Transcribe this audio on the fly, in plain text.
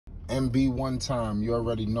MB1 time, you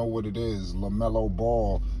already know what it is. Lamelo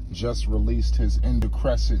Ball just released his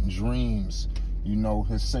Iridescent Dreams, you know,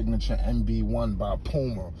 his signature MB1 by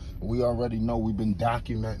Puma. We already know, we've been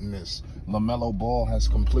documenting this. Lamelo Ball has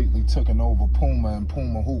completely taken over Puma and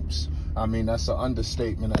Puma hoops. I mean, that's an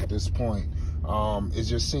understatement at this point. It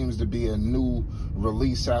just seems to be a new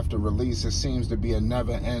release after release. It seems to be a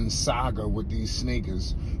never-end saga with these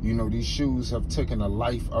sneakers. You know, these shoes have taken a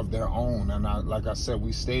life of their own. And like I said,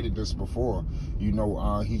 we stated this before. You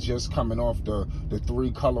know, he's just coming off the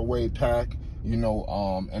 3 colorway pack. You know,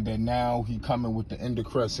 and then now he coming with the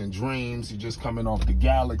Iridescent Dreams. He just coming off the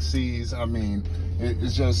Galaxies. I mean,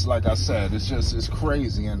 it's just, like I said, it's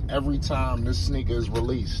crazy. And every time this sneaker is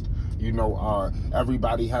released, you know,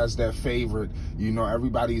 everybody has their favorite. You know,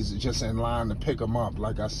 everybody's just in line to pick them up.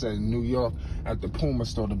 Like I said, in New York, at the Puma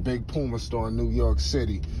store, the big Puma store in New York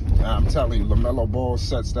City. And I'm telling you, Lamelo Ball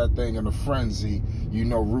sets that thing in a frenzy, you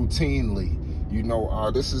know, routinely. You know,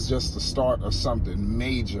 this is just the start of something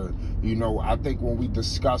major. You know, I think when we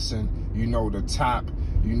discussing, you know, the top,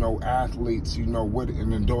 you know, athletes, you know, with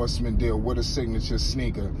an endorsement deal, with a signature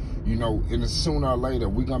sneaker, you know, and sooner or later,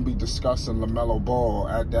 we're going to be discussing Lamelo Ball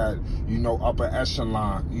at that, you know, upper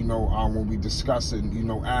echelon, you know, when we discussing, you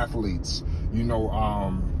know, athletes. You know,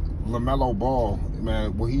 Lamelo Ball,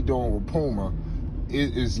 man, what he doing with Puma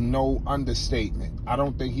is no understatement. I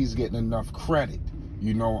don't think he's getting enough credit.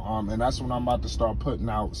 You know, and that's what I'm about to start putting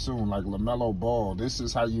out soon, like Lamelo Ball. This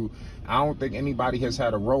is how you, I don't think anybody has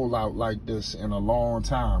had a rollout like this in a long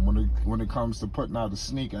time when it comes to putting out a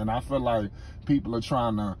sneaker. And I feel like people are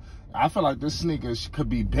trying to, I feel like this sneaker could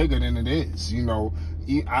be bigger than it is. You know,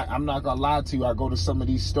 I'm not gonna lie to you, I go to some of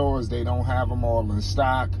these stores, they don't have them all in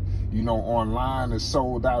stock. You know, online is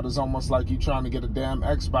sold out. It's almost like you trying to get a damn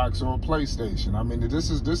Xbox or a PlayStation. I mean, this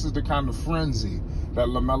is the kind of frenzy that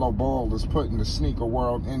Lamelo Ball is putting the sneaker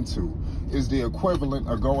world into. Is the equivalent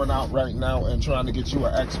of going out right now and trying to get you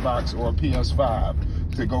an Xbox or a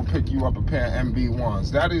PS5 to go pick you up a pair of MB1s.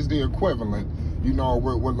 That is the equivalent, you know,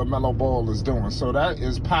 what Lamelo Ball is doing. So that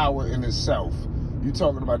is power in itself. You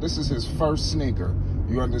talking about, this is his first sneaker.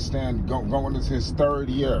 You understand, going into his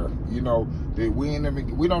 3rd year. You know, that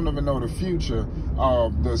we don't even know the future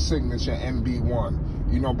of the signature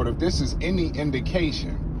MB1. You know, but if this is any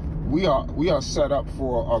indication, we are set up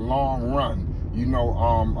for a long run, you know,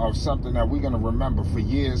 of something that we're gonna remember for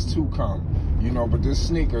years to come. You know, but this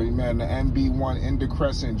sneaker, man, the MB1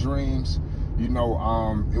 Iridescent Dreams, you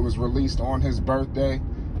know, it was released on his birthday.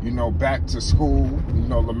 You know, back to school. You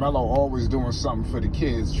know, Lamelo always doing something for the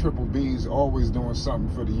kids. Triple B's always doing something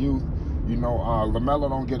for the youth. You know, Lamelo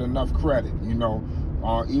don't get enough credit. You know,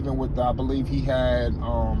 even with, I believe he had,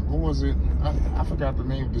 who was it? I forgot the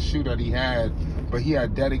name of the shoe that he had, but he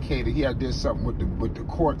had did something with the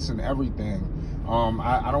courts and everything.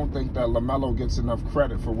 I don't think that Lamelo gets enough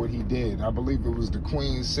credit for what he did. I believe it was the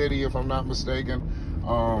Queen City, if I'm not mistaken,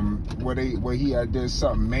 where he had did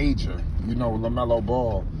something major, you know, Lamelo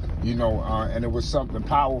Ball, you know, and it was something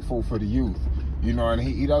powerful for the youth, you know, and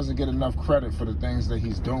he doesn't get enough credit for the things that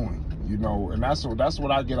he's doing, you know, and that's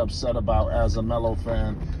what I get upset about as a Melo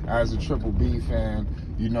fan, as a Triple B fan.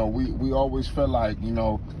 You know, we always feel like, you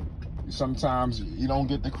know, sometimes you don't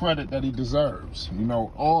get the credit that he deserves. You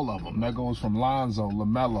know, all of them. That goes from Lonzo,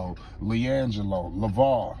 Lamelo, Leangelo,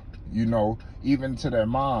 LeVar, you know, even to their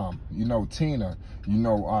mom, you know, Tina, you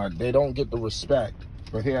know, they don't get the respect.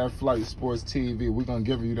 But here at Flight Sports TV, we're going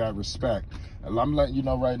to give you that respect. And I'm letting you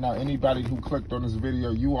know right now, anybody who clicked on this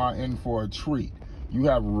video, you are in for a treat. You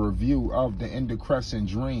have a review of the Iridescent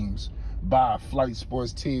Dreams by Flight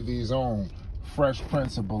Sports TV's own Fresh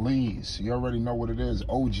Prince of Belize. You already know what it is.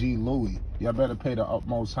 OG Louis. Y'all better pay the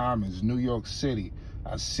utmost homage. New York City,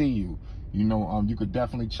 I see you. You know, you could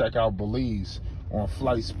definitely check out Belize on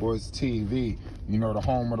Flight Sports TV. You know, the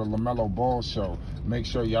home of the Lamelo Ball show. Make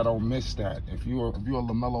sure y'all don't miss that. If you're a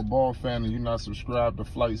Lamelo Ball fan and you're not subscribed to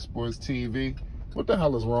Flight Sports TV, what the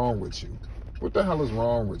hell is wrong with you? What the hell is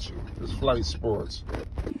wrong with you? It's Flight Sports.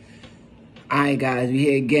 Alright guys, we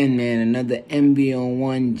here again, man. Another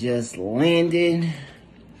MB1 just landed.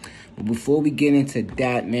 But before we get into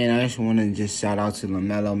that, man, I just want to just shout out to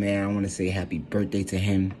Lamelo, man. I want to say happy birthday to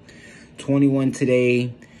him. 21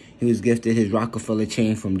 today. He was gifted his Rockefeller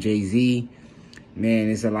chain from Jay-Z. Man,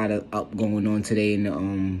 there's a lot of up going on today in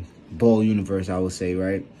the ball universe, I would say,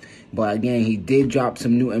 right? But again, he did drop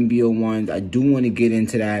some new MB1s. I do want to get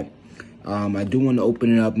into that. I do want to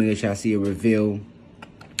open it up, make sure I see a reveal.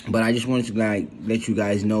 But I just wanted to let you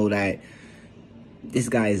guys know that this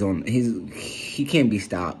guy is on he can't be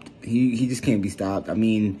stopped. He just can't be stopped. I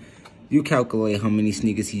mean, you calculate how many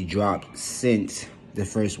sneakers he dropped since the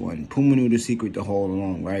first one. Puma knew the secret the whole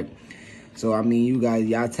along, right? So, I mean, you guys,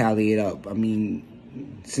 y'all tally it up. I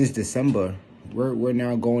mean, since December, we're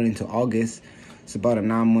now going into August. It's about a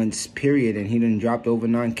 9 months period, and he done dropped over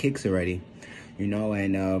 9 kicks already, you know,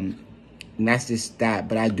 and that's just that.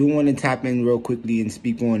 But I do want to tap in real quickly and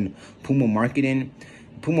speak on Puma marketing.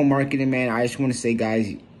 Puma marketing, man, I just want to say,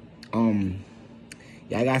 guys, y'all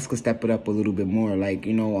guys could step it up a little bit more. Like,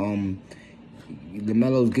 you know,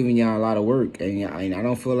 Lamelo's giving y'all a lot of work, and I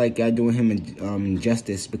don't feel like y'all doing him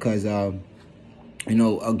justice because, you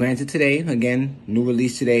know, granted today, again, new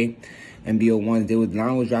release today, MB1, the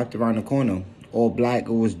line was dropped around the corner. All black,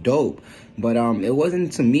 it was dope. But it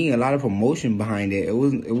wasn't, to me, a lot of promotion behind it. It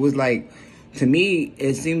was like, to me,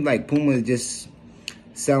 it seemed like Puma is just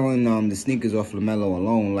selling the sneakers off Lamelo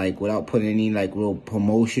alone, like without putting any like real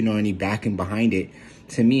promotion or any backing behind it.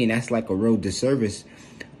 To me, and that's like a real disservice.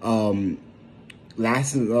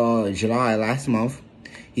 Last July, last month,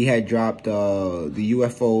 he had dropped the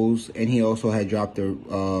UFOs, and he also had dropped the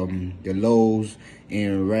lows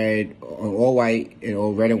in red, all white,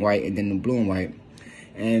 or red and white, and then the blue and white.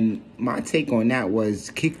 And my take on that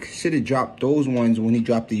was he should have dropped those ones when he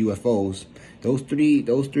dropped the UFOs. Those three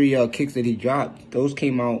kicks that he dropped, those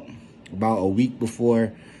came out about a week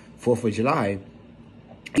before 4th of July.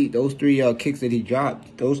 Those three kicks that he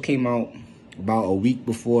dropped, those came out about a week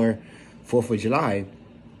before 4th of July.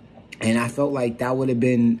 And I felt like that would have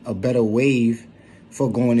been a better wave for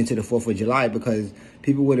going into the 4th of July, because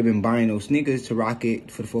people would have been buying those sneakers to rock it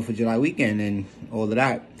for the 4th of July weekend and all of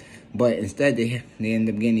that. But instead, they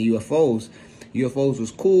ended up getting the UFOs. UFOs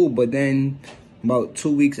was cool, but then about 2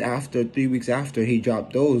 weeks after, 3 weeks after, he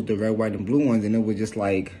dropped those, the red, white, and blue ones, and it was just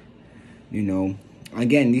like, you know,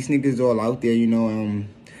 again, these sneakers all out there, you know,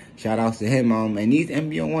 shout outs to him. And these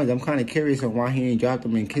MB1s, I'm kind of curious on why he ain't dropped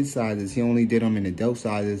them in kid sizes. He only did them in adult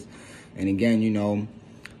sizes. And again, you know,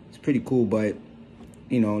 it's pretty cool, but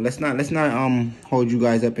you know, let's not hold you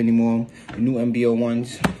guys up anymore. The new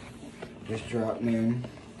MB1s just dropped, man.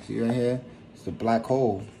 See right here? It's the black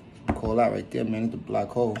hole. Call that right there, man. It's the black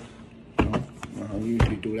hole. You know how we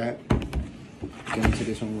usually do that. Get into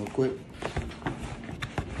this one real quick.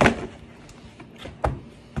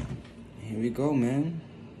 Here we go, man.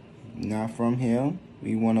 Now from here,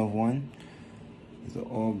 we 1 of 1. These are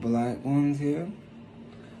all black ones here.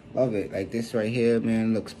 Love it. Like this right here,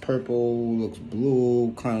 man, looks purple, looks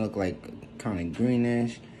blue, kind of look like kind of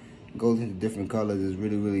greenish. Goes into different colors. It's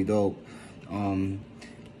really, really dope. And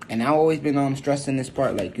I've always been stressing this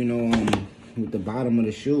part, like, you know, with the bottom of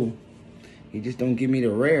the shoe, you just don't give me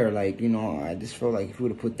the rear. Like, you know, I just feel like if you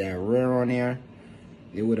would have put that rear on there,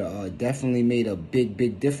 it would have definitely made a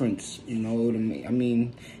big difference. You know, it would have made, I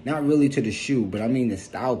mean, not really to the shoe, but I mean the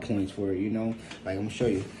style points for it, you know. Like, I'm gonna show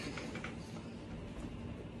you.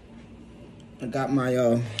 I got my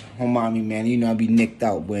homie, man. You know, I be nicked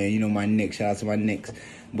out, boy. You know my Knicks. Shout out to my Knicks.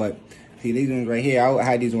 But see, these ones right here, I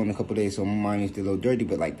had these on a couple days, so my mind is still a little dirty.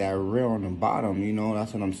 But like that rear on the bottom, you know,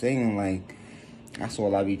 that's what I'm saying. Like, that's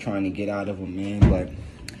all I be trying to get out of them, man. But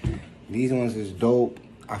these ones is dope.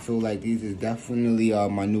 I feel like these is definitely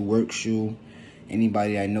my new work shoe.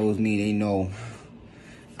 Anybody that knows me, they know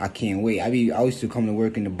I can't wait. I used to come to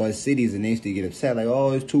work in the Buzz Cities, and they used to get upset, like,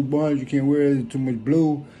 oh, it's too much, you can't wear it, it's too much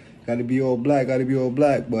blue. Gotta be all black, gotta be all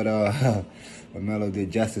black. But Lamelo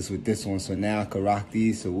did justice with this one, so now I could rock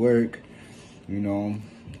these to work. You know,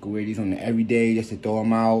 I could wear these on the everyday just to throw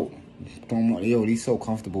them out. Yo, these so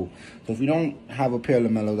comfortable. So if you don't have a pair of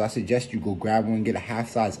Lamelos, I suggest you go grab one, get a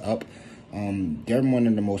half size up. They're one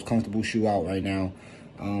of the most comfortable shoe out right now.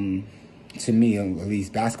 To me, at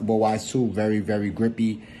least basketball wise too, very, very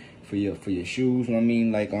grippy for your shoes. You know what I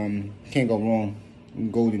mean? Like can't go wrong.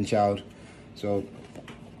 Golden child. So.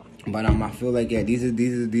 But I feel like, yeah, these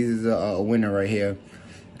is a winner right here.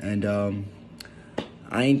 And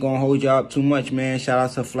I ain't gonna hold y'all up too much, man. Shout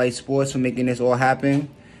out to Flight Sports for making this all happen.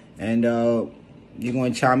 And you're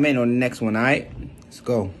gonna chime in on the next one, all right? Let's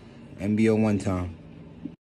go. MB1 time.